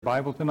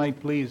Bible tonight,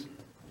 please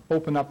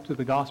open up to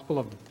the Gospel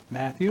of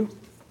Matthew,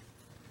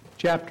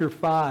 chapter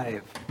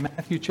 5.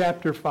 Matthew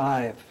chapter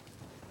 5.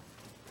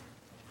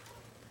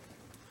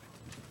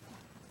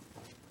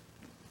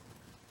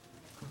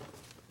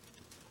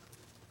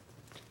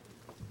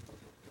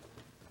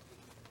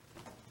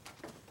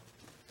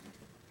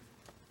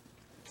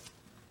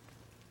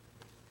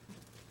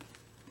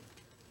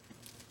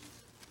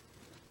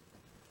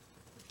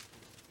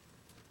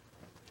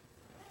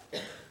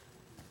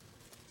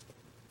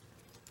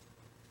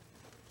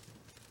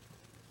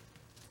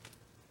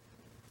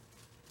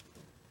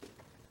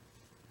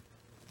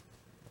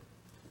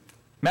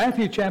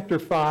 Matthew chapter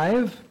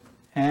 5,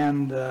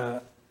 and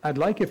I'd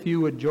like if you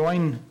would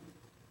join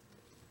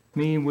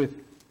me with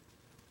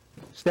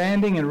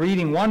standing and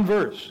reading one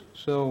verse.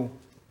 So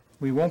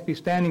we won't be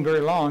standing very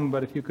long,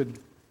 but if you could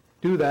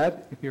do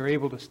that, if you're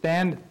able to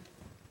stand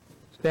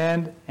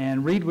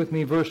and read with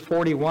me verse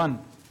 41.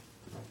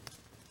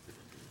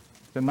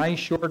 It's a nice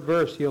short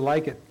verse, you'll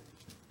like it.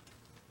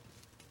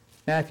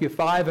 Matthew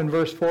 5 and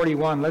verse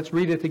 41. Let's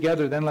read it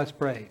together, then let's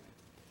pray.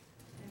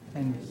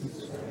 And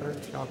whosoever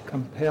shall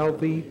compel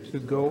thee to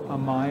go a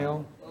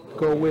mile,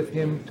 go with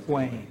him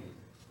twain.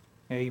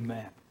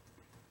 Amen.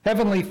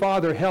 Heavenly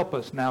Father, help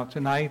us now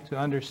tonight to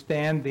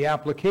understand the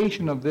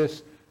application of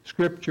this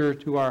scripture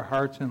to our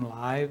hearts and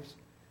lives.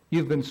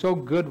 You've been so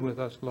good with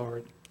us,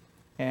 Lord.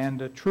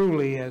 And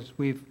truly, as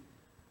we've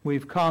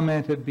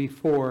commented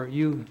before,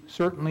 you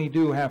certainly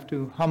do have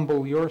to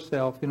humble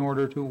yourself in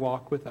order to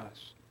walk with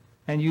us.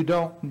 And you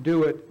don't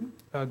do it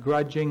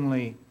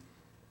grudgingly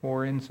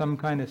or in some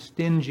kind of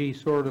stingy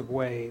sort of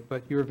way,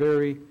 but you're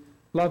very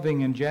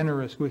loving and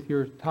generous with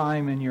your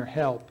time and your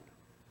help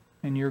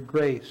and your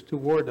grace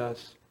toward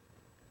us.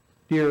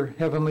 Dear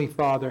Heavenly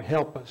Father,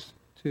 help us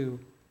to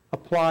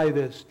apply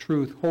this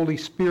truth. Holy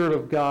Spirit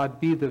of God,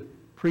 be the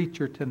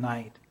preacher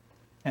tonight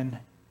and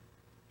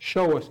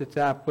show us its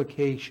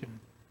application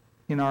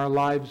in our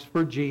lives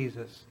for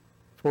Jesus.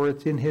 For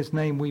it's in His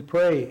name we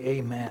pray.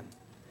 Amen.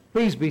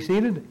 Please be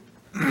seated.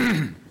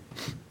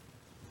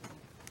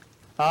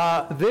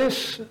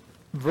 This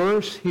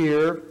verse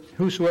here,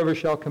 whosoever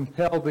shall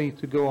compel thee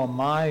to go a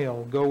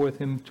mile, go with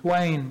him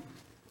twain,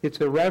 it's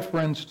a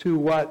reference to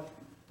what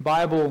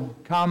Bible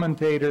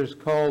commentators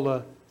call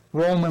a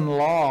Roman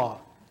law,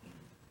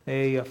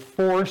 a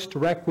forced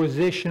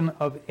requisition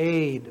of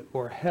aid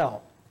or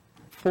help.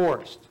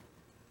 Forced.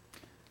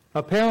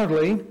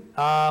 Apparently,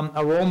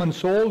 a Roman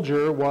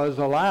soldier was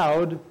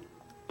allowed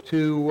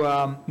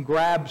to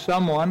grab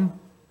someone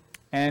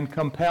and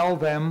compel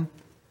them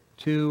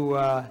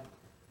to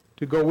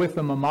go with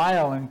them a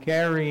mile in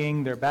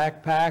carrying their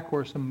backpack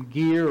or some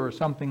gear or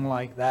something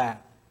like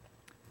that.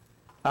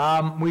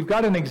 We've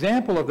got an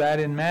example of that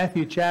in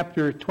Matthew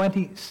chapter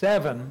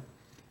 27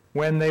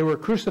 when they were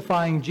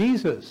crucifying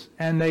Jesus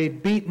and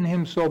they'd beaten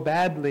him so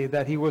badly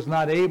that he was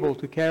not able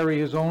to carry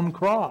his own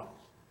cross.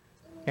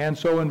 And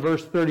so in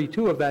verse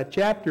 32 of that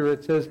chapter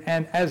it says,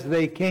 "And as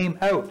they came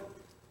out,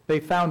 they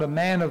found a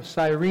man of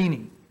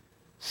Cyrene,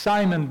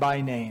 Simon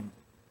by name.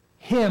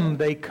 Him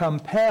they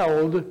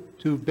compelled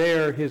to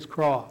bear his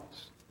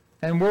cross."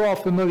 And we're all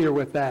familiar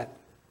with that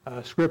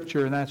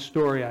scripture and that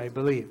story, I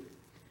believe.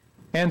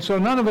 And so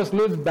none of us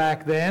lived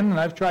back then, and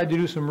I've tried to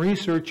do some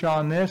research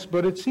on this,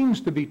 but it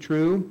seems to be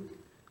true,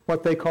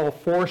 what they call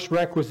forced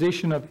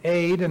requisition of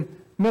aid. And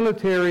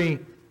military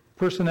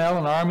personnel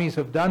and armies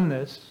have done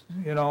this,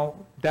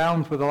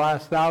 down for the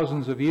last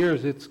thousands of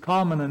years. It's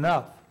common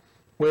enough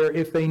where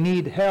if they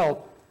need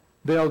help,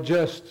 they'll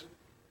just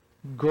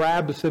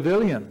grab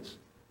civilians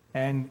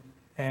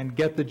and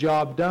get the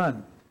job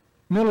done.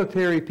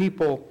 Military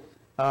people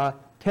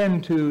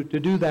tend to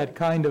do that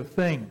kind of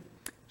thing.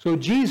 So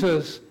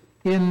Jesus,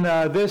 in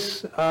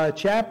this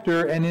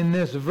chapter and in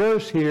this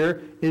verse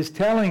here, is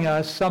telling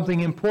us something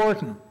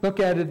important. Look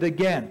at it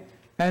again.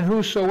 "And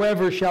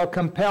whosoever shall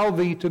compel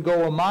thee to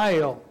go a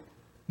mile,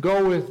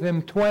 go with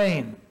him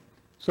twain."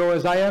 So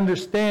as I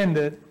understand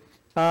it,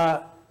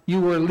 you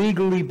were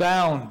legally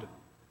bound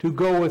to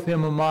go with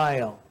him a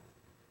mile.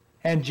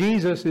 And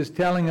Jesus is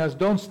telling us,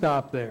 don't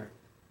stop there.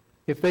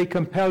 If they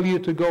compel you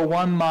to go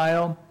 1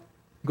 mile,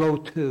 go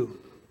 2.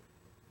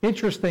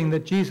 Interesting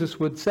that Jesus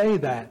would say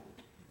that.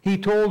 He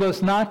told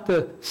us not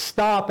to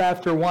stop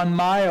after 1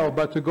 mile,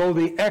 but to go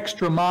the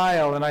extra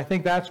mile. And I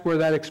think that's where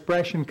that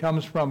expression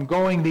comes from,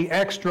 going the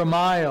extra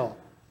mile.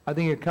 I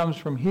think it comes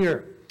from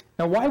here.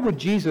 Now, why would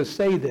Jesus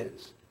say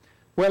this?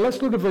 Well,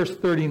 let's look at verse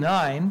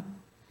 39.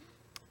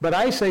 "But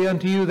I say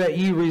unto you that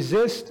ye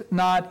resist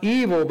not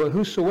evil, but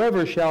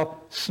whosoever shall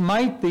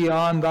smite thee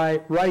on thy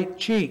right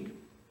cheek,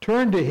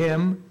 turn to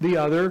him the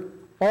other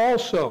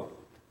also."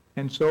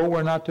 And so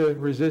we're not to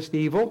resist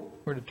evil.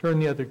 We're to turn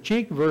the other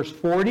cheek. Verse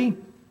 40.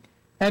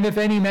 "And if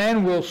any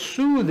man will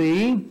sue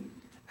thee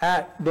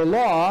at the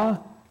law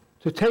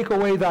to take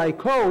away thy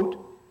coat,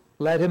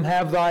 let him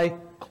have thy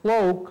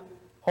cloak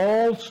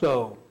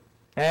also."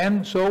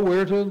 And so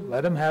we're to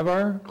let him have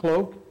our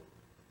cloak.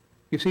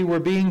 You see, we're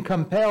being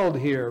compelled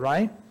here,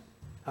 right?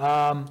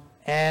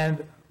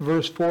 And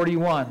verse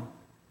 41.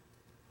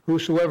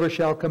 Whosoever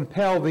shall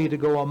compel thee to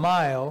go a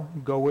mile,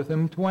 go with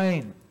him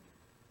twain.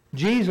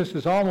 Jesus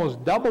is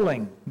almost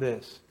doubling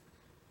this.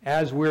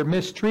 As we're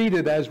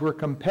mistreated, as we're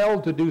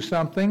compelled to do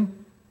something,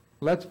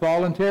 let's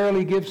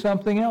voluntarily give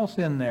something else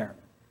in there.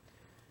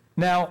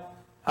 Now,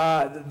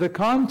 the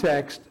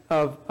context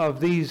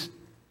of these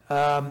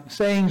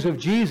sayings of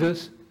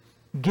Jesus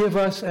give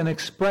us an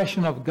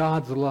expression of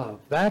God's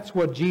love. That's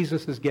what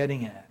Jesus is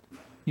getting at.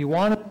 You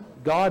want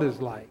what God is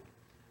like.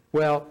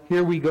 Well,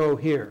 here we go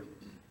here.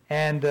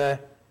 And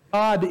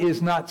God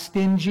is not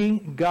stingy.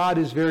 God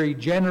is very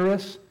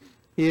generous.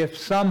 If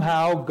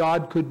somehow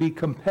God could be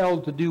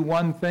compelled to do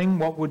one thing,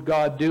 what would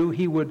God do?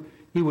 He would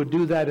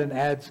do that and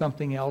add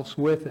something else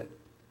with it.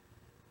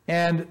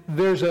 And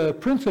there's a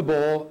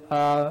principle,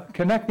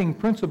 connecting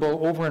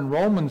principle over in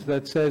Romans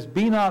that says,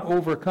 be not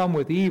overcome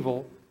with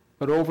evil,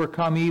 but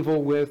overcome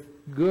evil with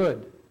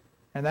good.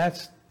 And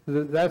that's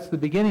the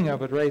beginning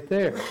of it right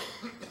there.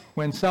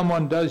 When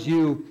someone does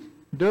you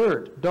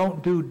dirt,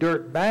 don't do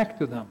dirt back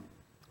to them.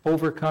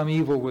 Overcome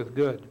evil with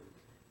good.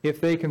 If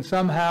they can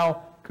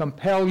somehow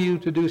compel you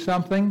to do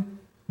something,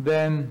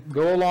 then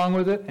go along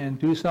with it and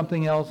do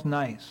something else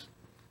nice.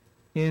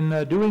 In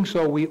doing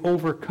so, we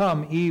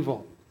overcome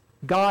evil.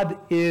 God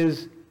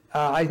is,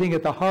 I think,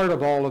 at the heart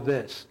of all of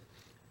this.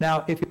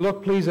 Now, if you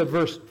look, please, at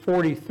verse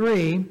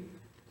 43,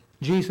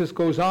 Jesus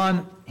goes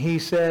on, he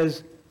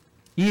says,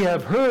 Ye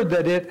have heard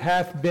that it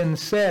hath been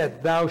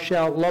said, Thou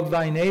shalt love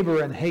thy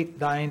neighbor and hate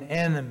thine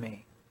enemy.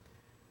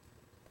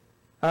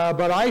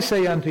 But I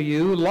say unto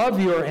you, love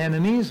your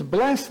enemies,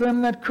 bless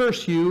them that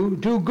curse you,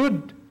 do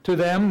good to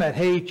them that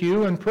hate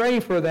you, and pray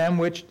for them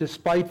which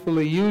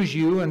despitefully use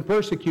you and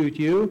persecute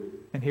you.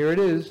 And here it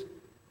is,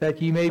 that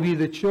ye may be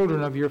the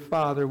children of your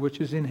Father which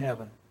is in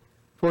heaven.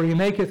 For he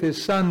maketh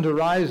his sun to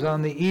rise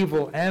on the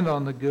evil and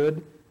on the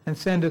good, and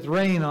sendeth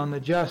rain on the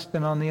just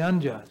and on the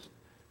unjust.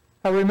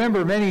 I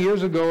remember many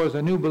years ago as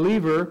a new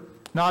believer,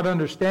 not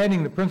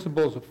understanding the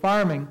principles of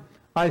farming,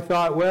 I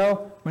thought,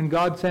 well, when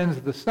God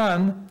sends the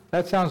sun,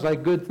 that sounds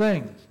like good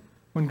things.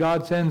 When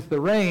God sends the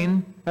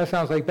rain, that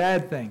sounds like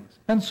bad things.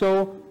 And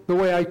so the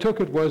way I took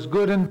it was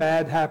good and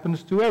bad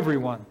happens to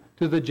everyone,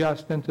 to the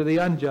just and to the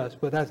unjust.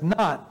 But that's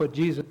not what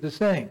Jesus is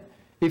saying.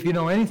 If you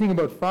know anything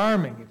about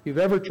farming, if you've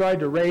ever tried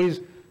to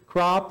raise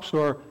crops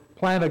or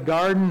plant a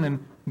garden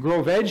and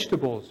grow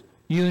vegetables,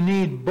 you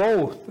need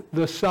both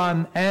the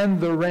sun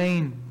and the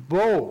rain,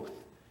 both.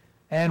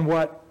 And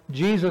what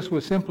Jesus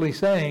was simply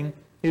saying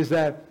is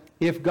that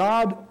if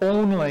God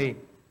only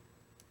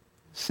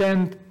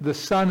sent the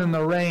sun and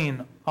the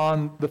rain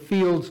on the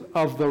fields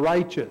of the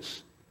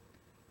righteous,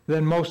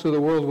 then most of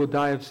the world would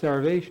die of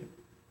starvation.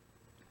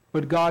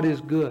 But God is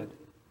good.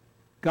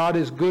 God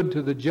is good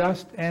to the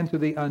just and to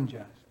the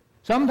unjust.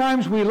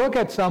 Sometimes we look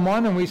at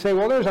someone and we say,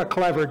 well, there's a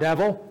clever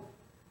devil.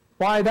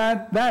 Why,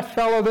 that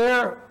fellow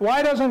there,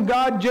 why doesn't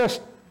God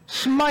just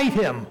smite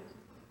him?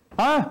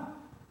 Huh?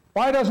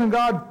 Why doesn't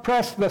God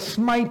press the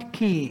smite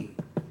key?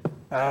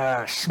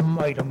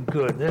 Smite him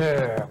good.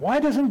 There. Why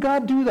doesn't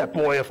God do that?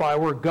 Boy, if I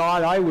were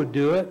God, I would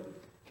do it.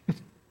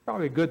 It's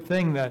probably a good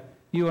thing that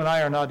you and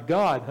I are not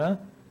God, huh?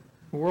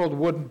 The world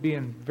wouldn't be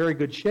in very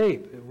good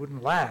shape. It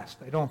wouldn't last,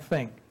 I don't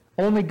think.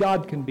 Only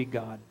God can be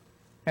God.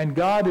 And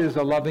God is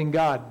a loving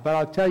God. But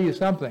I'll tell you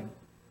something.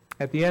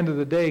 At the end of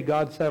the day,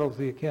 God settles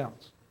the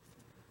accounts.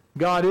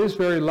 God is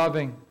very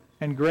loving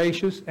and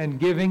gracious and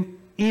giving,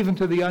 even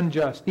to the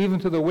unjust, even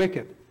to the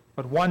wicked.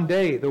 But one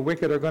day, the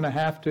wicked are going to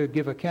have to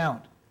give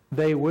account.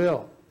 They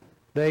will.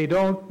 They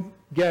don't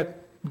get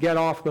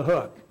off the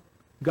hook.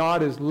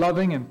 God is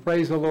loving, and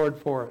praise the Lord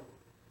for it.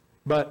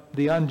 But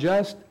the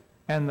unjust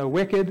and the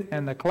wicked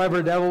and the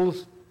clever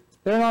devils,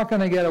 they're not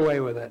going to get away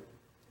with it.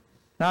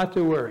 Not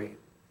to worry.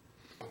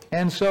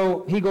 And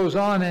so he goes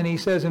on and he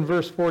says in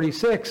verse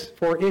 46,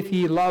 For if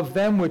ye love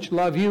them which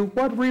love you,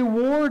 what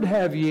reward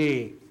have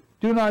ye?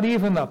 Do not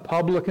even the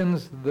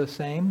publicans the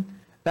same?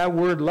 That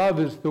word love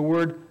is the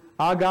word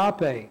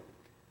agape.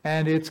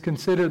 And it's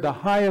considered the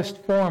highest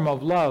form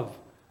of love,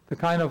 the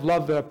kind of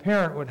love that a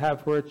parent would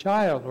have for a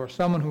child, or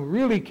someone who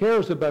really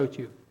cares about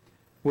you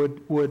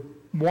would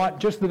want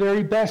just the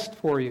very best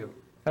for you.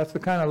 That's the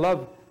kind of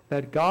love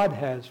that God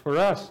has for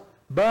us.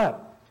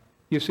 But,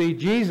 you see,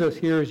 Jesus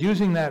here is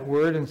using that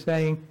word and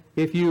saying,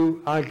 if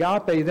you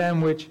agape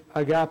them which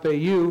agape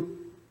you,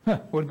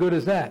 what good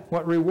is that?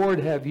 What reward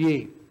have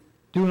ye?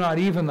 Do not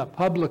even the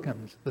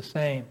publicans the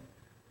same.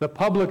 The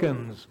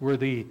publicans were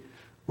the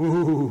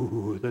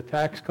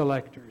tax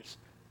collectors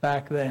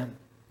back then.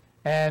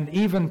 And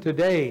even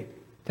today,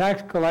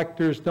 tax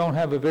collectors don't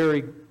have a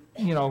very,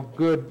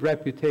 good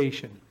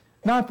reputation.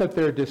 Not that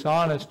they're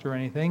dishonest or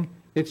anything.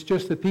 It's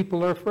just that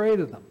people are afraid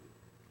of them.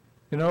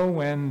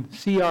 When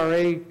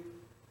CRA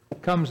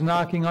comes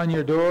knocking on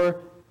your door,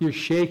 you're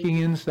shaking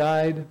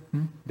inside.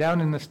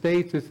 Down in the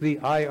States, it's the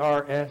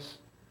IRS.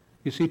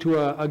 You see,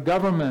 to a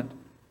government,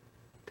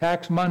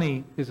 tax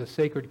money is a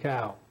sacred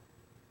cow.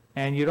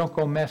 And you don't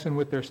go messing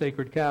with their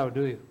sacred cow,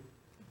 do you?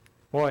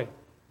 Boy,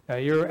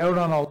 you're out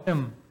on a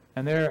limb,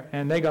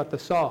 and they got the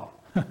saw.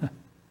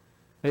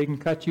 They can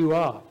cut you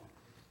off.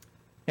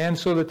 And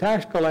so the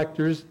tax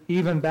collectors,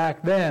 even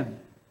back then,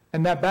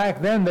 and that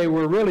back then they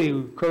were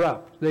really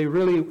corrupt.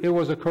 It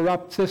was a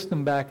corrupt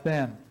system back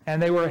then. And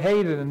they were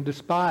hated and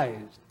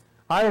despised.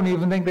 I don't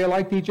even think they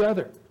liked each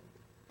other.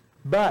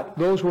 But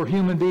those were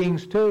human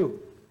beings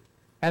too.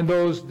 And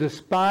those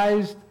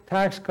despised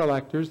tax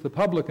collectors, the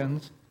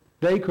publicans,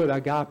 they could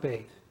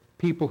agape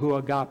people who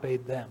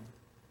agaped them.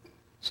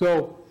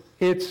 So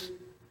it's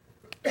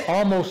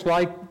almost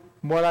like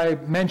what I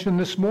mentioned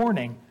this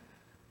morning,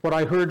 what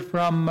I heard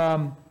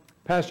from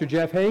Pastor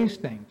Jeff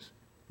Hastings.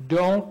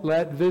 Don't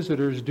let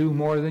visitors do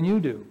more than you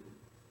do.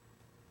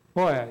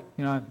 Boy,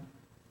 I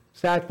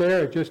sat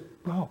there just,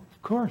 of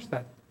course,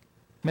 that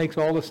makes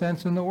all the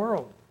sense in the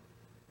world.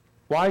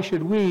 Why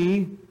should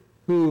we,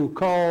 who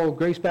call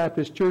Grace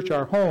Baptist Church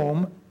our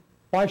home,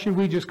 why should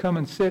we just come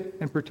and sit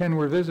and pretend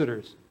we're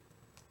visitors?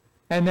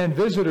 And then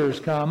visitors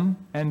come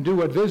and do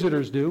what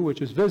visitors do,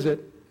 which is visit,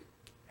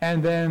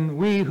 and then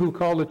we who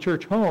call the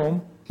church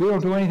home, we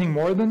don't do anything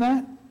more than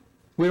that?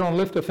 We don't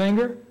lift a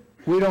finger?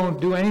 We don't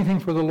do anything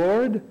for the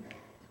Lord?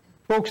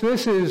 Folks,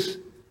 this is,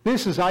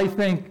 I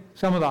think,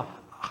 some of the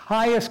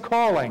highest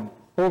calling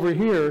over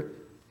here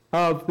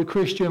of the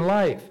Christian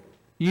life.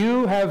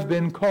 You have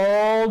been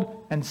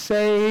called and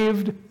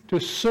saved to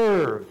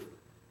serve.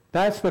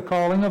 That's the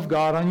calling of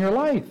God on your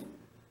life,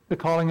 the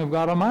calling of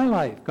God on my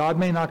life. God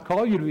may not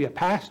call you to be a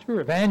pastor,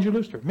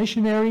 evangelist, or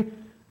missionary,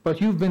 but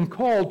you've been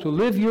called to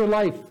live your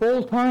life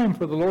full time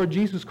for the Lord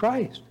Jesus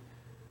Christ.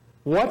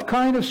 What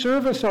kind of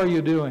service are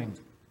you doing?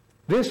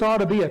 This ought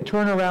to be a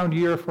turnaround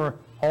year for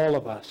all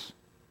of us.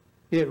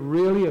 It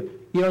really,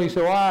 you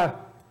say,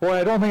 boy,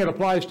 I don't think it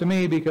applies to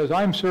me because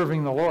I'm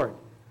serving the Lord.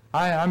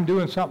 I'm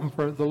doing something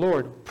for the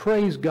Lord.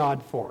 Praise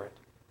God for it.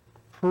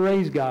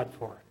 Praise God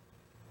for it.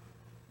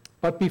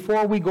 But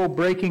before we go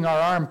breaking our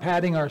arm,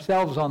 patting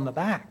ourselves on the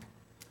back,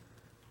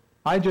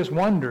 I just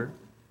wonder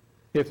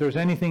if there's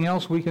anything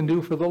else we can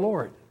do for the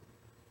Lord.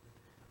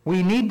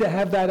 We need to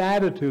have that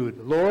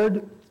attitude.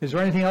 Lord, is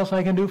there anything else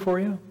I can do for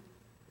you?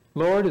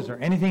 Lord, is there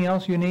anything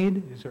else you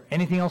need? Is there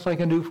anything else I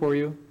can do for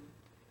you?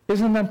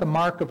 Isn't that the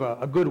mark of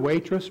a good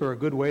waitress or a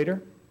good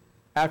waiter?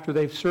 After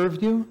they've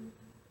served you,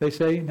 they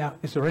say, now,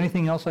 is there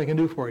anything else I can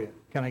do for you?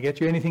 Can I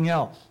get you anything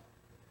else?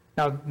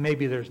 Now,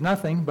 maybe there's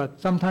nothing, but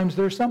sometimes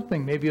there's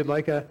something. Maybe you'd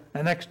like an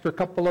extra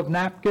couple of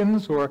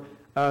napkins or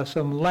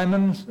some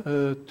lemons,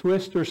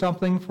 twist or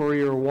something for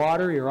your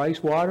water, your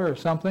ice water or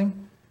something.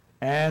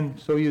 And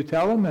so you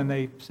tell them, and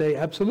they say,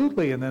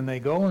 absolutely. And then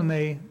they go and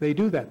they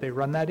do that. They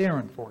run that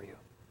errand for you.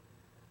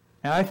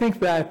 And I think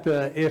that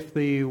if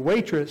the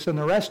waitress in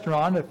the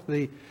restaurant,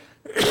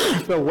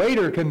 if the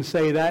waiter can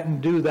say that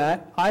and do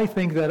that, I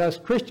think that us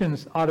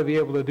Christians ought to be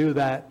able to do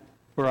that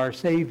for our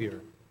Savior.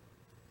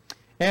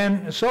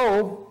 And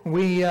so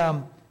we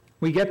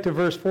get to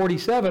verse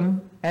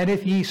 47, and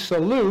if ye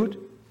salute,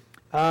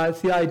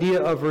 it's the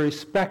idea of a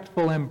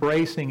respectful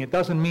embracing. It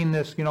doesn't mean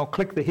this,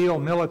 click the heel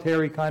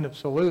military kind of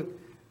salute,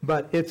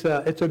 but it's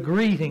a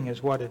greeting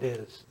is what it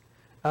is.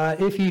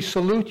 If ye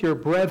salute your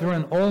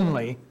brethren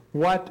only,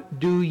 what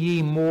do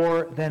ye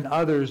more than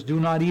others? Do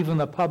not even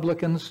the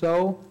publicans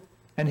so?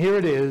 And here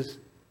it is.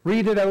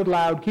 Read it out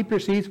loud. Keep your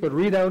seats, but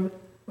read out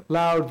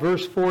loud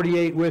verse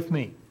 48 with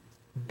me.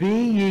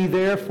 Be ye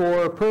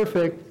therefore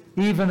perfect,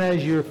 even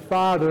as your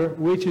Father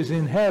which is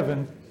in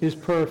heaven is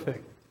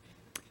perfect.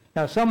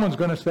 Now someone's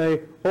going to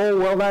say, oh,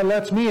 well, that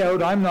lets me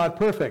out. I'm not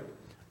perfect.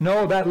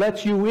 No, that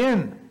lets you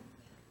in.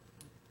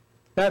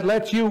 That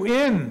lets you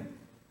in.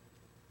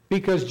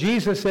 Because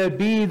Jesus said,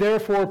 be ye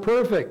therefore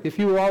perfect. If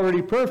you were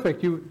already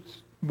perfect, it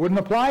wouldn't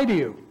apply to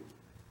you.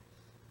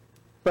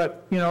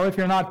 But, if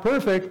you're not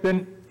perfect,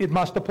 then it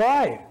must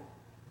apply.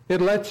 It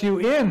lets you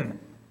in.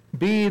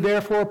 Be ye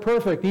therefore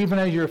perfect, even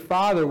as your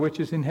Father which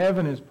is in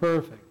heaven is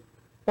perfect.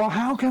 Well,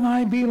 how can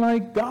I be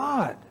like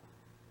God?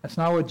 That's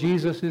not what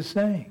Jesus is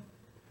saying.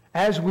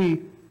 As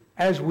we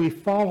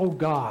follow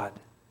God,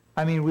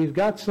 we've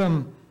got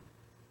some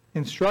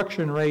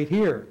instruction right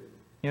here.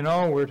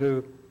 We're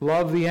to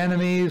love the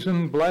enemies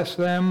and bless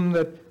them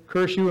that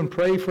curse you and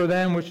pray for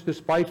them which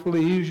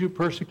despitefully use you,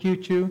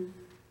 persecute you.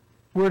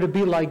 We're to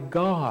be like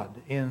God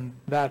in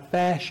that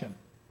fashion.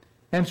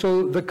 And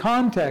so the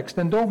context,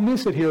 and don't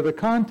miss it here, the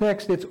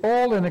context, it's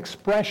all an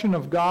expression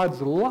of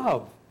God's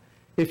love.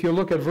 If you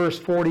look at verse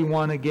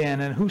 41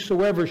 again, and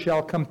whosoever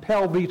shall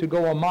compel thee to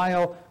go a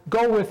mile,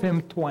 go with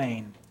him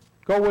twain.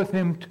 Go with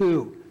him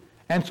two.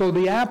 And so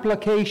the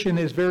application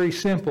is very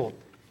simple.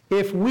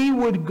 If we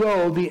would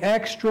go the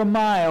extra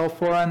mile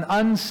for an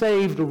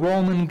unsaved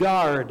Roman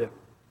guard,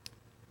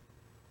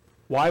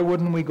 why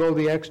wouldn't we go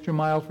the extra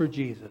mile for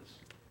Jesus?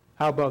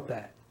 How about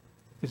that?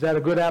 Is that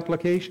a good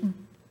application?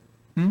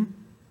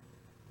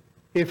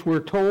 If we're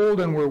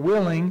told and we're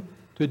willing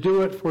to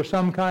do it for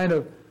some kind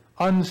of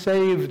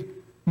unsaved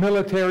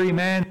military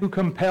man who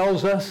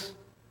compels us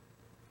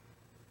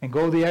and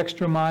go the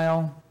extra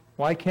mile,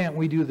 why can't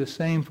we do the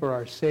same for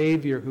our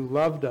Savior who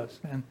loved us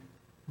and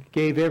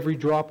gave every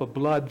drop of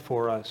blood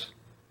for us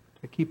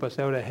to keep us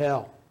out of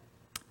hell?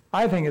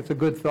 I think it's a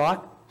good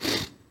thought.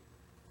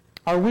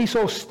 Are we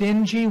so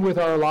stingy with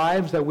our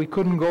lives that we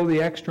couldn't go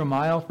the extra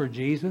mile for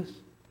Jesus?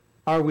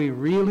 Are we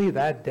really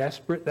that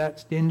desperate, that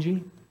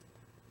stingy?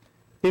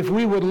 If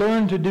we would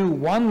learn to do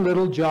one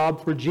little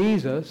job for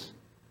Jesus,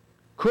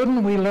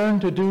 couldn't we learn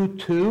to do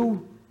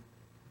two?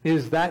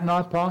 Is that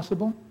not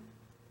possible?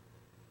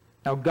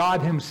 Now,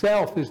 God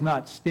himself is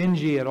not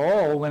stingy at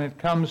all when it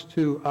comes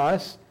to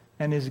us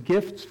and his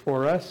gifts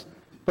for us,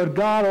 but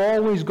God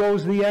always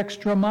goes the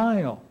extra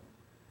mile.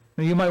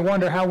 Now, you might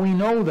wonder how we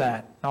know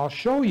that. I'll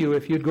show you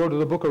if you'd go to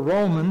the book of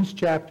Romans,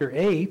 chapter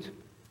 8.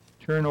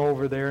 Turn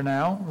over there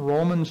now.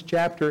 Romans,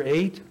 chapter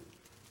 8.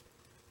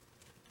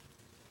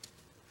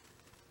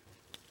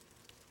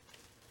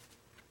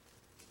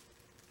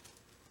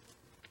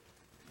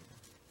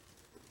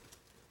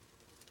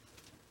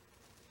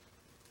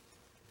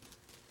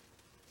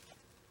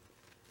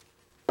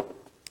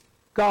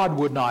 God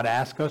would not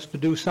ask us to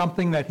do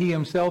something that he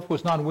himself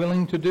was not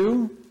willing to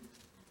do.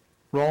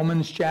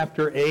 Romans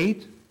chapter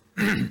 8.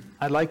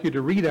 I'd like you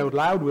to read out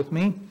loud with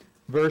me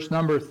verse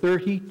number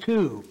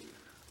 32.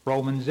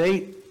 Romans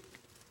 8,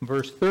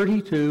 verse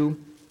 32.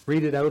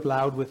 Read it out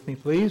loud with me,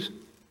 please.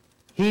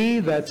 He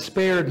that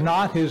spared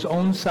not his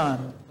own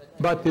son,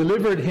 but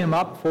delivered him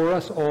up for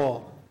us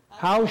all,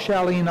 how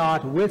shall he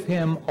not with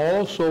him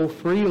also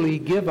freely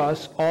give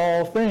us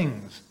all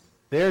things?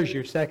 There's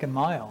your second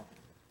mile.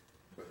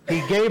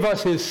 He gave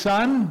us his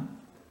son,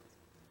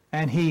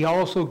 and he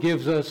also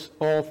gives us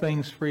all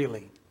things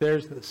freely.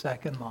 There's the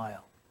second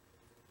mile.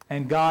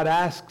 And God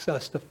asks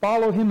us to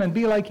follow him and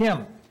be like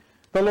him.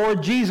 The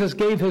Lord Jesus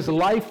gave his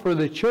life for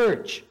the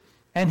church,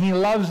 and he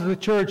loves the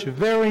church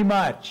very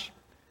much.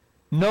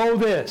 Know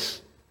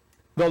this,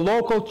 the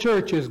local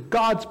church is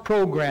God's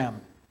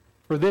program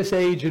for this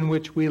age in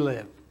which we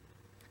live.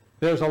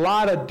 There's a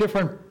lot of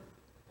different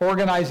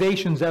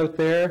organizations out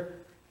there,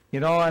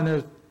 and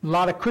there's a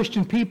lot of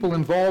Christian people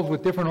involved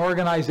with different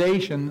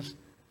organizations,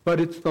 but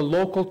it's the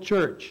local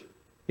church.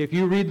 If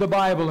you read the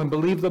Bible and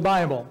believe the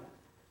Bible,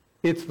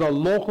 it's the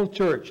local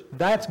church.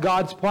 That's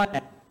God's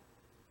plan.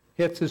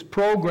 It's his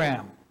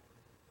program.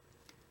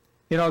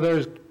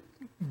 There's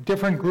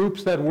different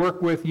groups that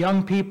work with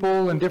young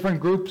people and different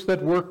groups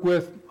that work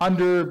with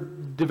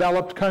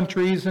underdeveloped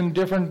countries and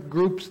different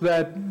groups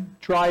that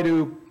try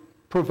to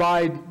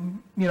provide,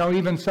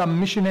 even some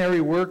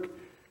missionary work,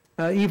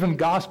 even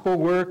gospel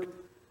work.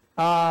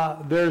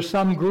 There's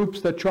some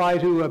groups that try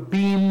to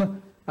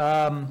beam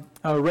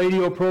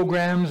radio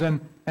programs,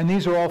 and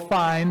these are all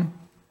fine,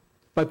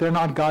 but they're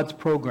not God's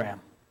program.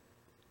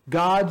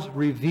 God's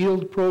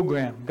revealed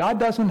program. God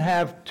doesn't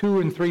have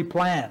 2 and 3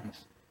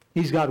 plans.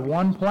 He's got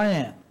one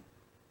plan.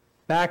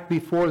 Back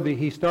before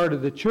he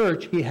started the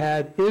church, he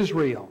had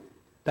Israel.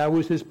 That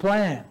was his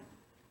plan.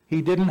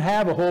 He didn't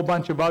have a whole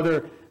bunch of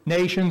other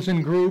nations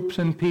and groups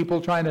and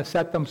people trying to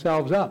set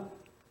themselves up.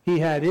 He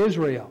had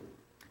Israel.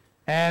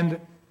 And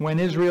when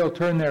Israel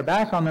turned their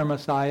back on their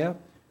Messiah,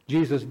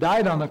 Jesus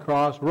died on the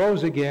cross,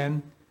 rose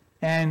again,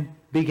 and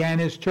began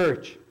his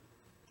church.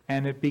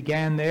 And it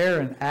began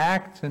there in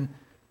Acts and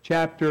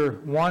chapter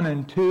 1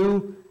 and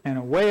 2, and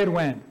away it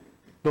went.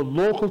 The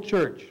local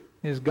church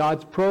is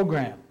God's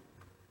program.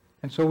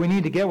 And so we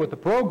need to get with the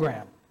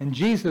program. And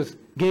Jesus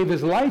gave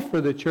his life for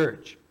the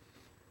church.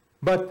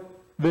 But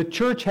the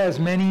church has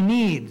many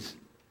needs.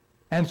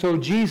 And so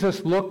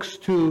Jesus looks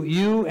to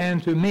you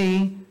and to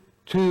me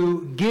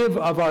to give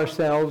of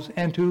ourselves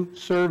and to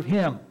serve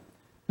him.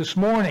 This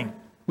morning,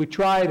 we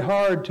tried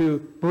hard to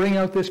bring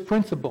out this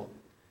principle,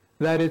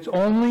 that it's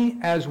only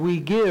as we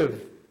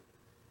give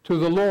to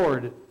the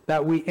Lord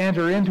that we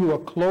enter into a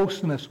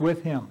closeness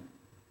with him.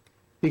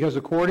 Because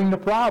according to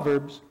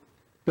Proverbs,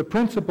 the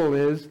principle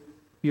is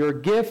your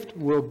gift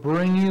will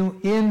bring you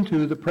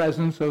into the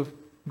presence of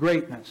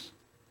greatness.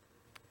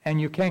 And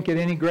you can't get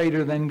any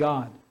greater than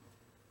God.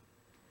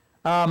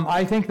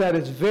 I think that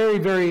is very,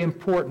 very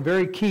important,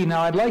 very key.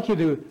 Now, I'd like you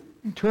to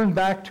turn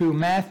back to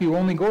Matthew.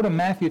 Only go to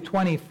Matthew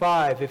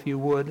 25, if you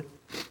would.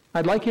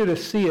 I'd like you to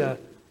see a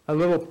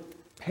little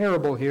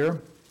parable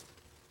here.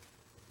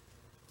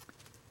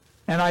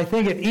 And I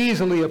think it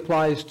easily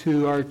applies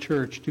to our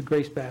church, to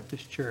Grace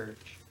Baptist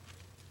Church.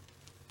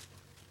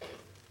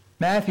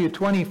 Matthew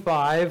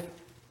 25.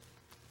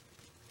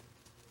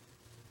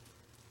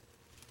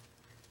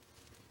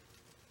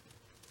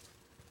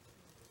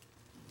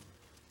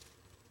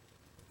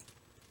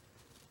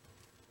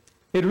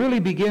 It really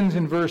begins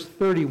in verse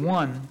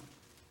 31.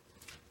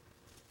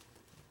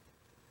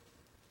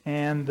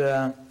 And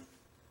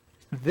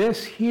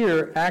this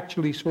here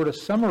actually sort of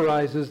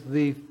summarizes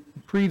the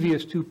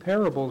previous 2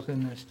 parables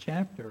in this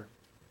chapter.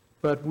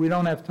 But we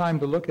don't have time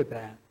to look at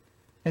that.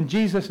 And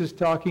Jesus is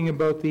talking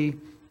about the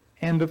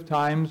end of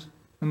times,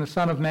 when the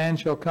Son of Man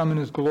shall come in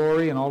his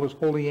glory and all his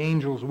holy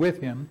angels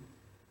with him.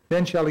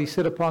 Then shall he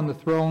sit upon the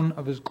throne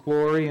of his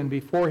glory, and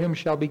before him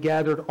shall be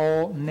gathered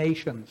all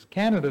nations.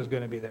 Canada's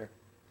going to be there.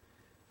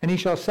 And he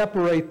shall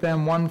separate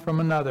them one from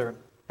another,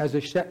 as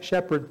a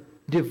shepherd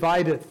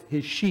divideth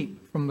his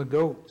sheep from the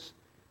goats.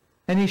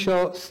 And he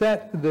shall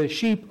set the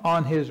sheep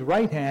on his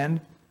right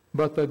hand,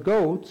 but the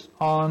goats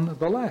on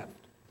the left.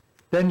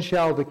 Then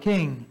shall the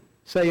king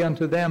say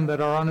unto them that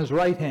are on his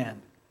right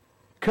hand,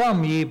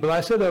 Come, ye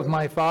blessed of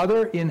my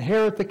Father,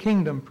 inherit the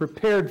kingdom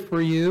prepared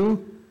for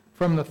you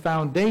from the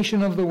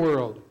foundation of the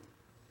world.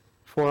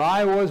 For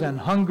I was an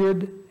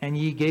hungered, and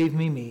ye gave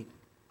me meat.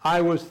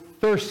 I was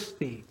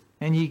thirsty,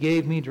 and ye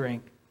gave me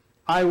drink.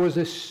 I was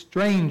a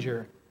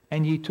stranger,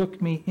 and ye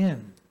took me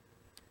in.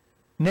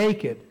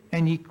 Naked,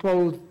 and ye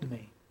clothed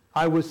me.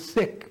 I was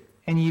sick,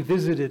 and ye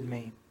visited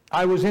me.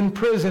 I was in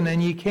prison,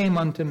 and ye came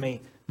unto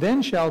me.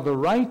 Then shall the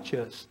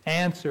righteous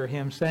answer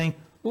him, saying,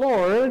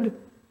 Lord,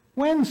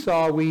 when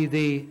saw we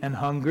thee an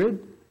hungered,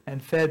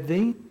 and fed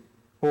thee,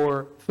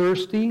 or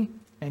thirsty,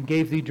 and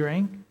gave thee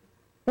drink?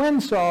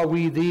 When saw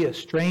we thee a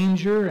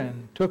stranger,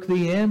 and took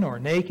thee in, or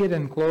naked,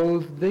 and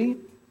clothed thee?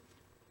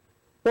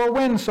 Or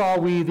when saw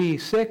we thee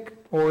sick,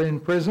 or in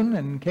prison,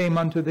 and came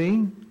unto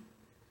thee?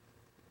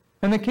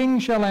 And the king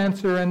shall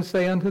answer and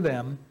say unto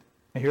them,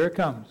 and here it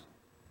comes,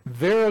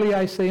 Verily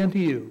I say unto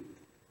you,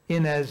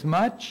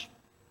 inasmuch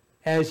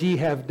as ye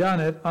have done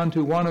it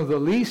unto one of the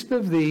least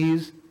of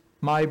these,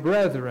 my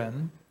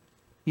brethren,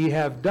 ye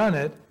have done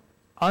it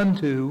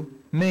unto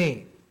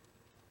me.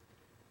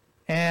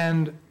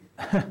 And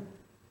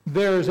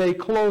there's a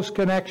close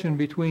connection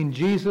between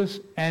Jesus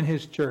and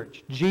his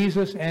church,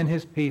 Jesus and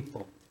his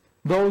people.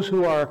 Those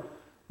who are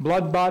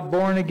blood-bought,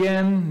 born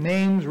again,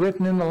 names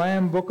written in the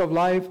Lamb Book of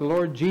Life, the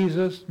Lord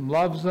Jesus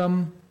loves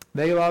them,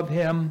 they love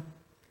him.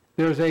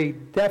 There's a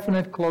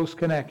definite close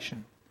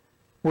connection.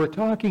 We're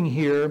talking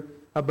here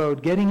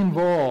about getting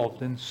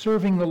involved in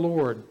serving the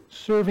Lord,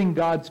 serving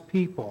God's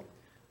people.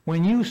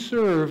 When you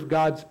serve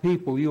God's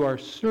people, you are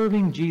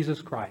serving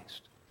Jesus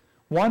Christ.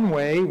 One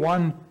way,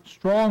 one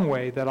strong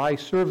way that I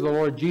serve the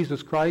Lord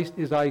Jesus Christ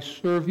is I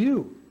serve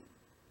you.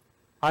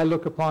 I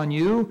look upon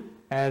you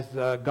as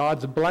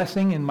God's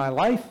blessing in my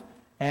life,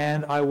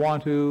 and I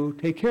want to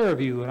take care of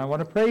you, and I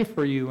want to pray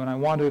for you, and I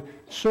want to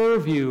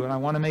serve you, and I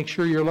want to make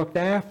sure you're looked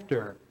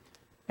after.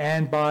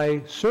 And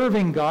by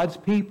serving God's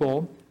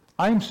people,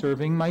 I'm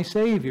serving my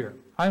Savior.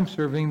 I'm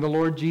serving the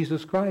Lord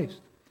Jesus Christ.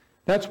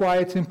 That's why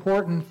it's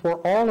important for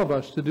all of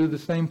us to do the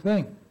same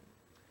thing.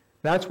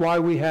 That's why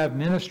we have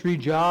ministry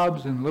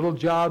jobs and little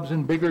jobs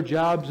and bigger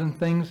jobs and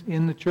things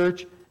in the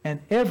church,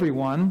 and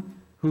everyone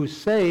who's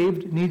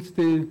saved needs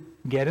to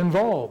get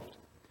involved.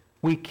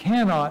 We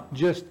cannot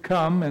just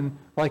come and,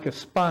 like a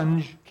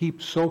sponge,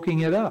 keep soaking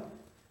it up.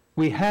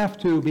 We have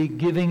to be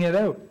giving it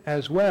out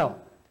as well.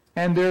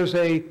 And there's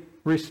a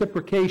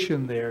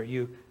reciprocation there.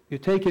 You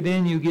take it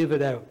in, you give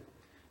it out.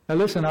 Now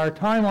listen, our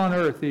time on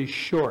earth is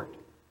short.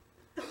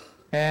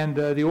 And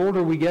the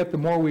older we get, the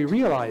more we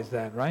realize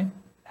that, right?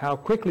 How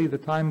quickly the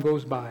time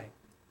goes by.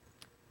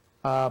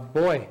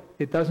 Boy,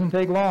 it doesn't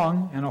take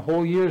long, and a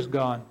whole year's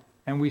gone.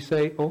 And we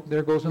say, oh,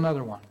 there goes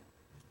another one.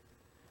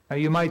 Now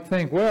you might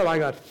think, well, I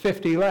got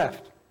 50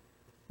 left.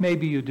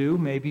 Maybe you do,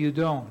 maybe you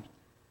don't.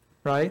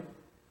 Right?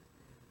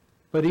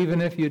 But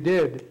even if you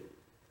did,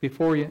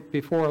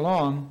 before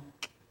long,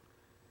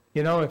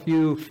 you know, if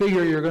you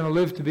figure you're going to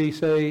live to be,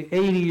 say,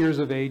 80 years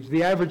of age,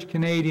 the average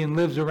Canadian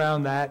lives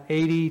around that,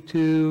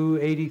 82,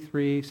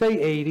 83, say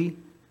 80.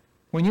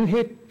 When you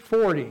hit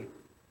 40,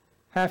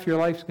 half your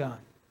life's gone.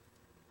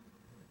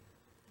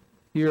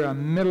 You're a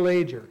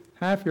middle-ager.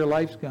 Half your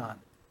life's gone.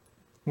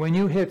 When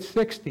you hit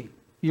 60,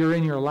 you're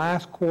in your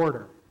last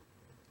quarter.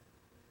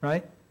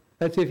 Right?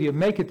 That's if you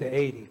make it to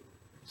 80.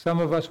 Some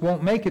of us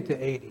won't make it to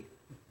 80.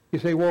 You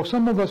say, well,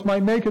 some of us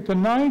might make it to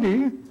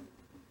 90.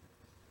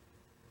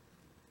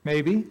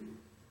 Maybe.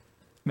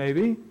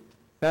 Maybe.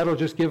 That'll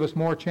just give us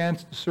more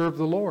chance to serve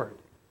the Lord.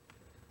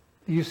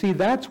 You see,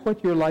 that's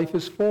what your life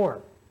is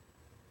for.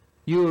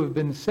 You have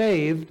been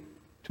saved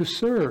to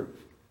serve.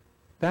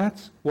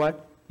 That's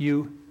what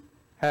you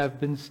have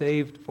been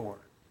saved for.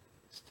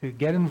 It's to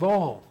get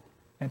involved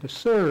and to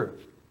serve.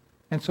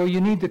 And so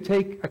you need to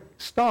take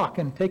stock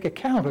and take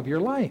account of your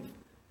life.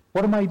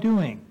 What am I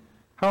doing?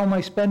 How am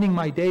I spending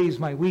my days,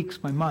 my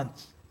weeks, my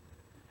months?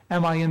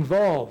 Am I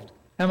involved?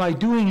 Am I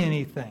doing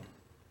anything?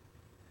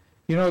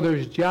 You know,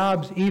 there's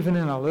jobs even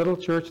in a little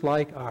church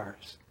like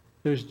ours.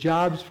 There's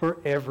jobs for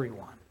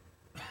everyone.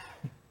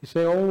 You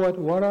say, oh,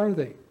 what are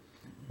they?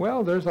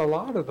 Well, there's a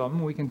lot of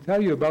them. We can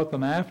tell you about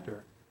them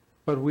after.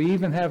 But we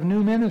even have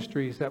new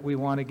ministries that we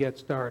want to get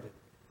started.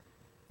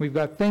 We've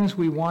got things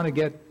we want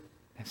to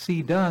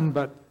see done,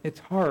 but it's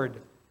hard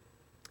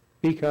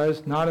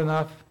because not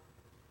enough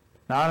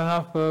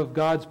of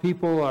God's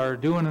people are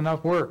doing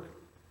enough work.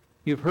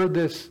 You've heard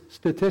this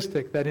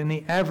statistic that in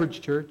the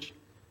average church,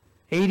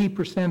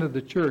 80%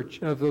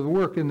 of the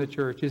work in the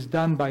church is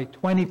done by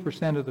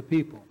 20% of the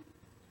people.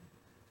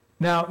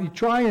 Now, you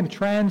try and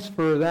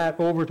transfer that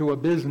over to a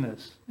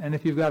business, and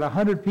if you've got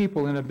 100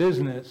 people in a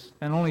business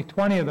and only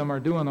 20 of them are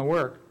doing the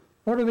work,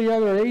 what are the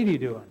other 80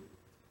 doing?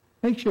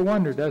 Makes you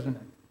wonder, doesn't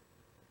it?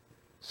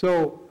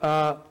 So,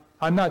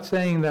 I'm not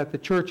saying that the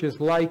church is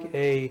like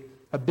a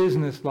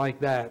business like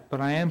that, but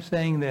I am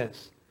saying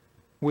this.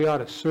 We ought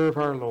to serve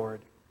our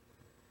Lord.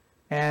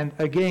 And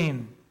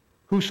again,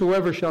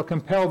 whosoever shall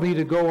compel thee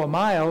to go a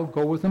mile,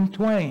 go with him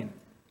twain.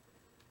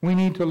 We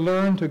need to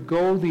learn to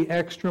go the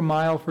extra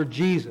mile for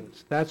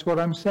Jesus. That's what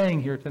I'm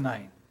saying here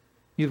tonight.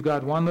 You've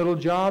got one little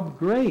job?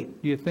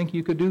 Great. Do you think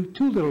you could do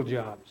 2 little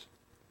jobs?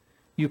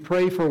 You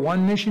pray for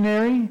one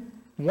missionary?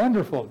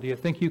 Wonderful. Do you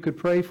think you could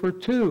pray for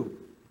 2?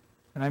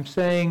 And I'm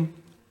saying,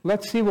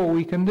 let's see what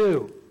we can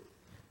do.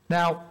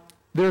 Now,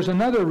 there's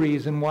another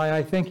reason why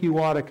I think you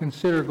ought to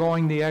consider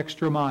going the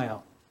extra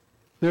mile.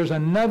 There's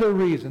another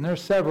reason.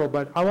 There's several,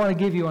 but I want to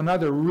give you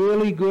another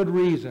really good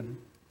reason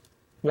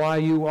why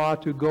you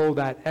ought to go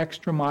that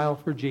extra mile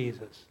for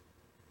Jesus.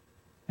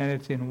 And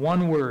it's in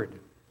one word: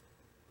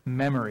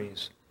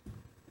 memories.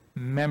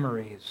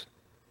 Memories.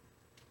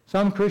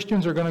 Some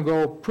Christians are going to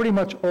go pretty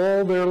much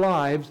all their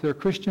lives, their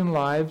Christian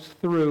lives,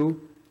 through,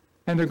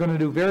 and they're going to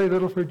do very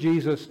little for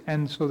Jesus,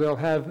 and so they'll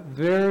have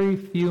very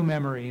few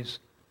memories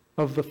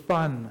of the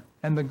fun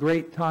and the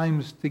great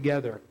times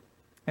together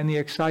and the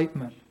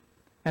excitement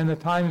and the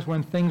times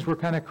when things were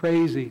kind of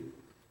crazy.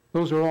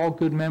 Those are all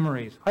good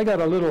memories. I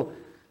got a little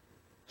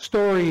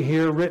story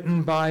here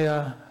written by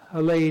a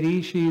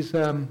lady. She's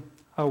a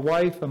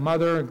wife, a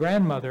mother, a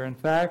grandmother, in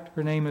fact.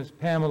 Her name is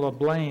Pamela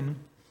Blaine.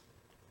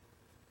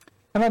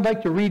 And I'd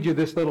like to read you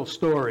this little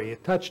story.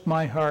 It touched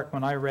my heart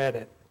when I read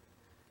it.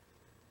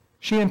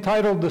 She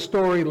entitled the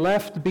story,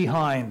 Left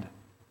Behind.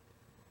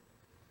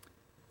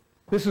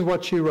 This is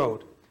what she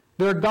wrote.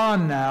 They're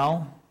gone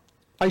now.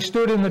 I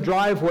stood in the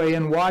driveway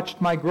and watched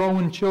my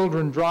growing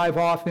children drive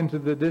off into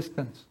the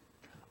distance.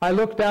 I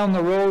looked down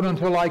the road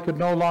until I could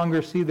no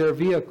longer see their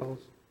vehicles.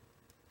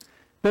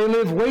 They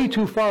live way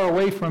too far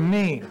away from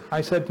me,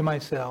 I said to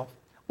myself.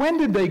 When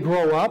did they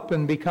grow up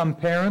and become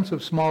parents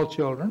of small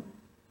children?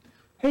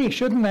 Hey,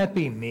 shouldn't that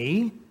be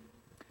me?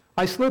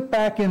 I slipped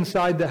back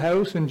inside the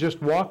house and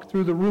just walked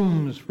through the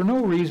rooms for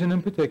no reason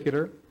in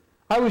particular.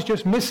 I was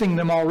just missing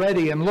them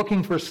already and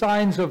looking for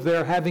signs of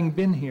their having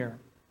been here.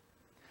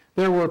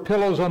 There were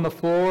pillows on the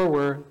floor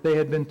where they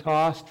had been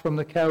tossed from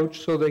the couch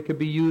so they could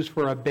be used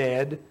for a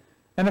bed,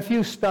 and a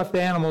few stuffed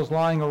animals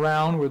lying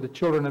around where the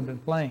children had been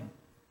playing.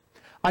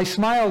 I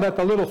smiled at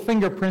the little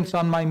fingerprints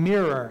on my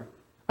mirror.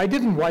 I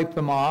didn't wipe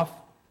them off.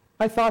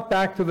 I thought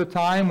back to the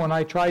time when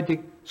I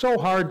tried so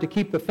hard to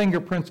keep the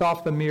fingerprints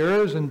off the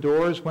mirrors and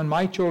doors when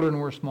my children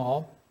were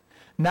small.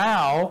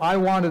 Now I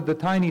wanted the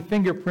tiny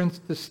fingerprints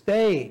to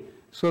stay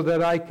so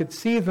that I could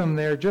see them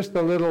there just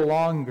a little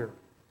longer.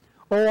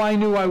 Oh, I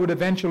knew I would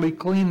eventually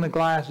clean the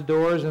glass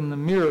doors and the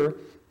mirror,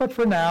 but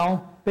for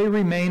now they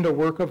remained a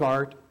work of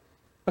art,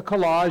 a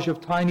collage of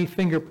tiny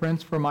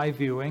fingerprints for my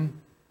viewing.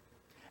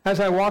 As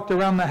I walked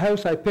around the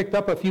house, I picked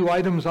up a few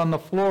items on the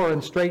floor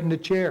and straightened a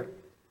chair.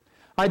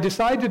 I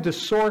decided to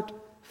sort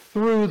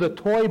through the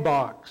toy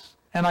box,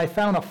 and I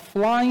found a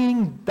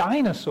flying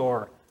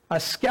dinosaur, a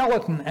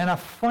skeleton, and a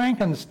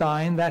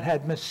Frankenstein that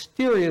had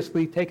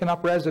mysteriously taken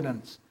up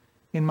residence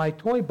in my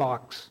toy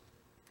box.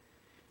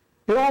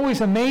 It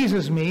always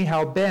amazes me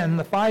how Ben,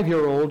 the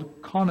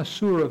 5-year-old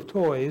connoisseur of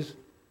toys,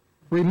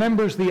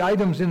 remembers the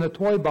items in the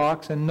toy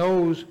box and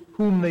knows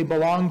whom they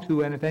belong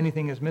to and if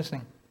anything is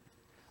missing.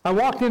 I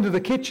walked into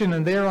the kitchen,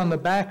 and there on the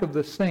back of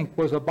the sink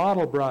was a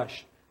bottle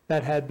brush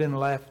that had been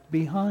left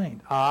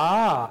behind.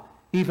 Ah,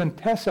 even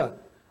Tessa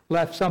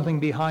left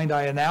something behind,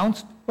 I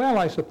announced. Well,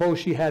 I suppose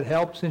she had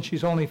help since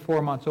she's only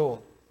 4 months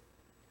old.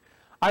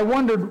 I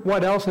wondered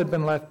what else had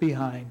been left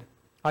behind.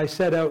 I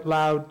said out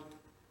loud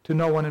to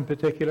no one in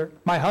particular.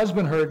 My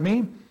husband heard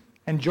me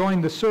and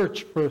joined the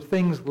search for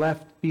things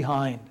left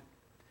behind.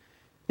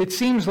 It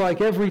seems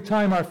like every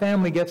time our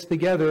family gets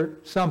together,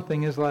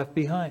 something is left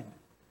behind.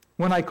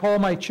 When I call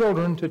my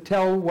children to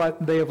tell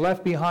what they have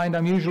left behind,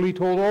 I'm usually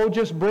told, oh,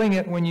 just bring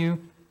it when you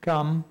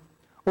come,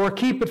 or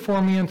keep it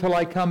for me until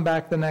I come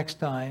back the next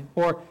time,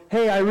 or,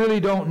 hey, I really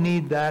don't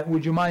need that.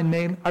 Would you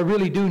mind I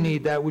really do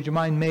need that. Would you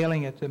mind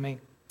mailing it to me?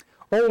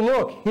 Oh,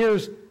 look,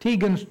 here's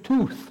Tegan's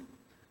tooth,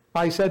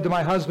 I said to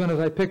my husband as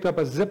I picked up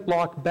a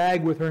Ziploc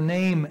bag with her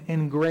name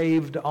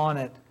engraved on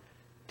it.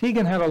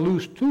 Tegan had a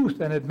loose tooth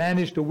and had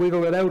managed to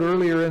wiggle it out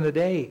earlier in the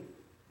day.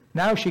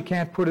 Now she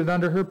can't put it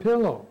under her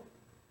pillow.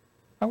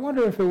 I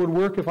wonder if it would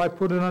work if I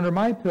put it under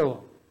my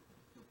pillow.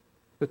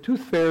 The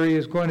tooth fairy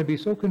is going to be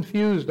so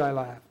confused, I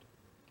laughed.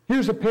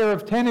 Here's a pair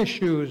of tennis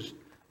shoes,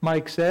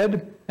 Mike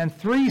said, and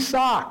 3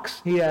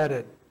 socks, he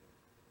added.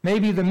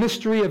 Maybe the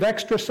mystery of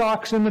extra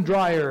socks in the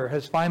dryer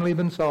has finally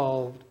been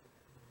solved.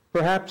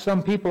 Perhaps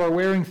some people are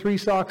wearing 3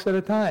 socks at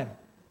a time.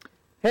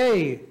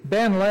 Hey,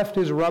 Ben left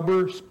his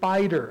rubber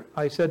spider,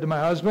 I said to my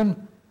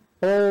husband.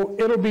 Oh,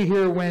 it'll be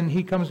here when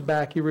he comes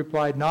back, he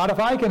replied. Not if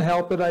I can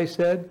help it, I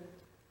said.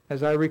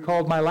 As I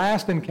recalled my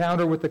last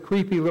encounter with the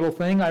creepy little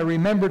thing, I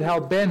remembered how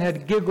Ben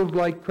had giggled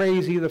like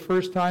crazy the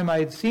first time I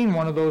had seen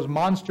one of those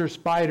monster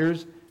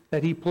spiders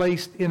that he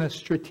placed in a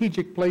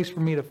strategic place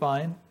for me to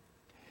find.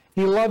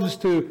 He loves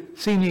to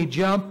see me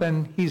jump,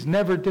 and he's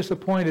never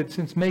disappointed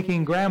since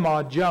making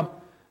Grandma jump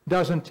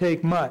doesn't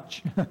take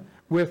much,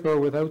 with or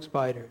without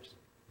spiders.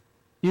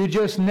 You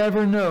just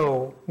never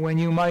know when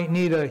you might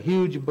need a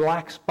huge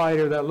black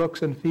spider that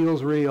looks and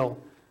feels real,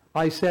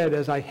 I said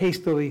as I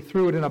hastily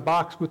threw it in a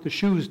box with the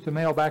shoes to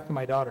mail back to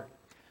my daughter.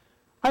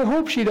 I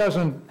hope she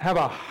doesn't have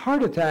a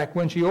heart attack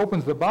when she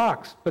opens the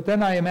box, but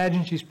then I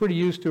imagine she's pretty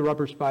used to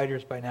rubber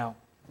spiders by now.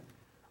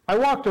 I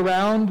walked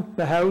around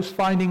the house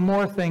finding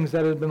more things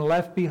that had been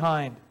left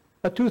behind.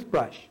 A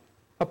toothbrush,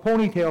 a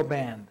ponytail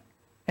band,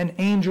 an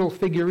angel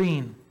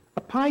figurine,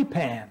 a pie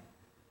pan,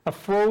 a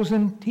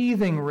frozen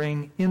teething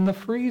ring in the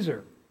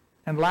freezer,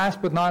 and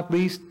last but not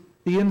least,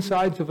 the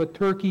insides of a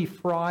turkey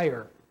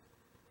fryer.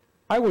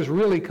 I was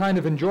really kind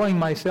of enjoying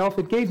myself.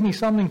 It gave me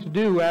something to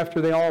do after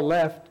they all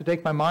left, to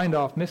take my mind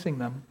off missing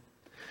them.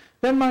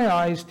 Then my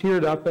eyes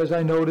teared up as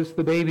I noticed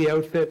the baby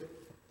outfit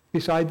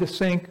beside the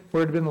sink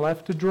where it had been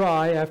left to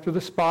dry after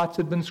the spots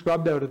had been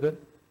scrubbed out of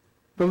it.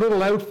 The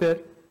little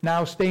outfit,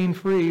 now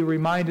stain-free,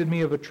 reminded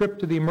me of a trip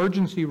to the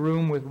emergency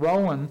room with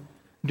Rowan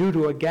due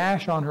to a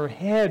gash on her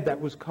head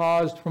that was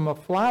caused from a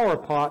flower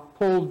pot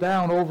pulled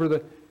down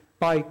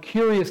by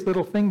curious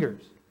little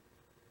fingers.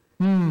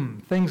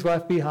 Things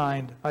left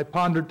behind. I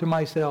pondered to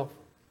myself.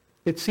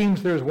 It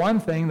seems there's one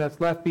thing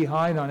that's left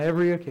behind on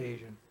every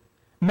occasion.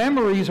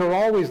 Memories are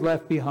always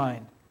left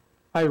behind,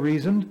 I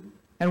reasoned,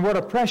 and what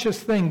a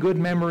precious thing good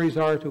memories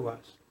are to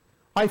us.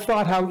 I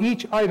thought how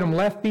each item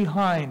left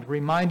behind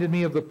reminded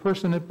me of the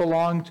person it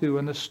belonged to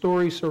and the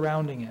story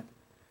surrounding it.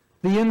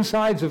 The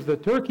insides of the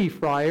turkey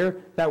fryer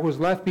that was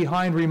left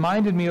behind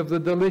reminded me of the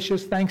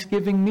delicious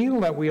Thanksgiving meal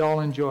that we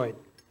all enjoyed.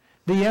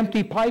 The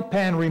empty pie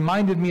pan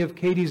reminded me of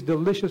Katie's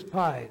delicious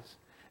pies.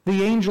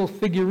 The angel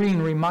figurine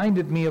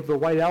reminded me of the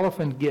white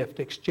elephant gift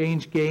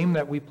exchange game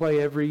that we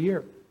play every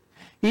year.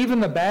 Even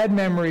the bad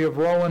memory of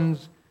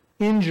Rowan's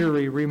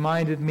injury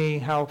reminded me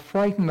how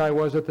frightened I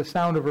was at the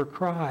sound of her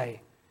cry.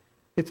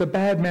 It's a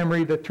bad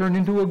memory that turned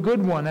into a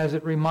good one as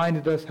it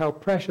reminded us how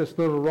precious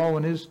little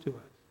Rowan is to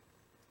us.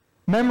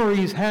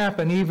 Memories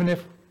happen even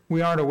if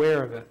we aren't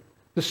aware of it.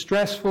 The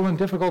stressful and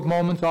difficult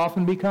moments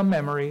often become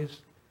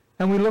memories,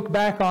 and we look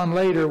back on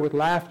later with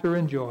laughter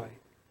and joy.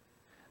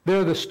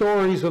 They're the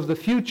stories of the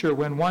future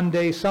when one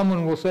day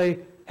someone will say,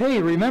 "Hey,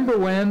 remember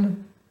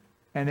when?"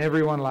 And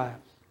everyone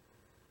laughs.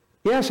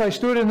 Yes, I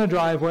stood in the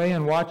driveway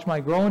and watched my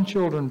grown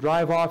children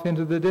drive off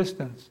into the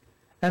distance,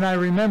 and I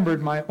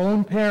remembered my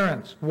own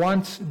parents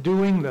once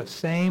doing the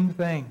same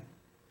thing.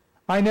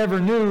 I never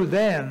knew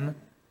then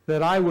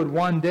that I would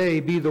one day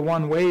be the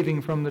one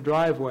waving from the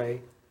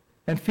driveway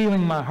and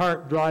feeling my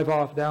heart drive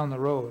off down the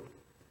road.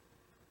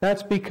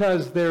 That's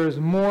because there is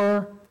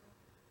one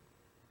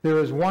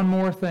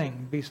more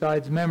thing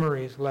besides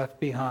memories left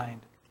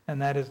behind,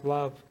 and that is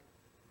love.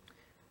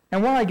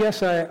 And what I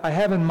guess I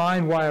have in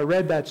mind why I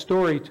read that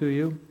story to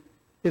you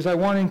is I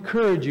want to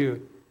encourage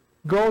you,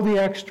 go the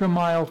extra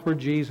mile for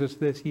Jesus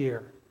this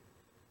year.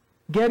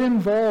 Get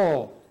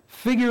involved.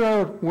 Figure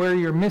out where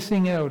you're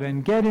missing out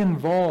and get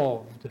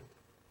involved,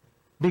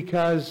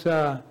 because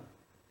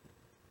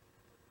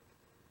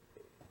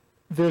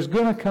there's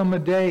going to come a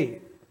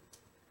day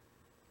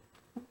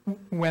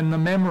when the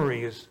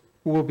memories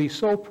will be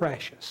so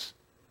precious.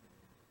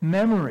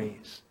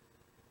 Memories,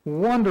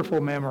 wonderful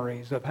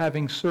memories of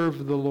having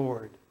served the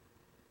Lord.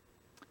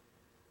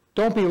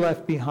 Don't be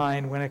left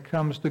behind when it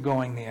comes to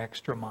going the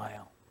extra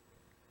mile.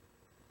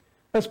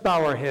 Let's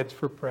bow our heads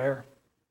for prayer.